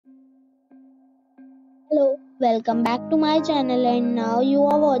Hello, welcome back to my channel and now you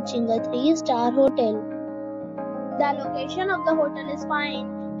are watching a 3-star hotel. The location of the hotel is fine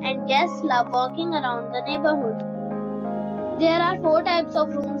and guests love walking around the neighborhood. There are 4 types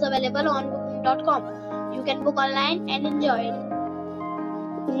of rooms available on booking.com. You can book online and enjoy it.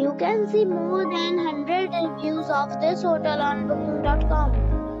 You can see more than 100 reviews of this hotel on booking.com.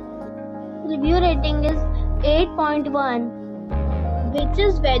 Review rating is 8.1, which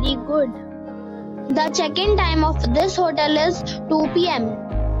is very good. The check-in time of this hotel is 2 p.m.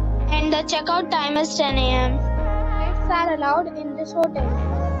 and the checkout time is 10 a.m. Pets are allowed in this hotel.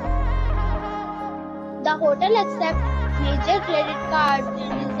 The hotel accepts major credit cards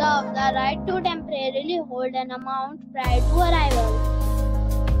and reserves the right to temporarily hold an amount prior to arrival.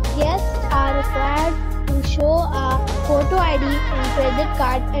 Guests are required to show a photo ID and credit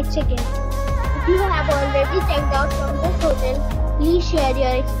card at check-in. If you have already checked out from this hotel, please share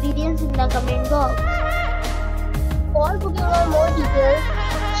your experience in the comment box. For booking or more details,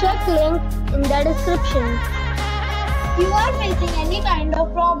 check link in the description. If you are facing any kind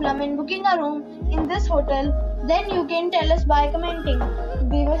of problem in booking a room in this hotel, then you can tell us by commenting.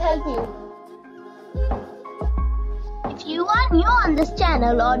 We will help you. If you are new on this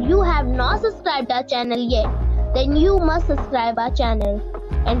channel or you have not subscribed our channel yet, then you must subscribe our channel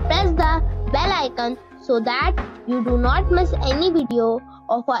and press the bell icon so that you do not miss any video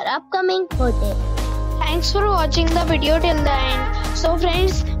of our upcoming hotel. Thanks for watching the video till the end. So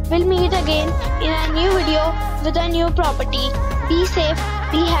friends, we'll meet again in a new video with a new property. Be safe,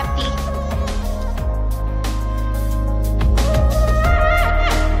 be happy.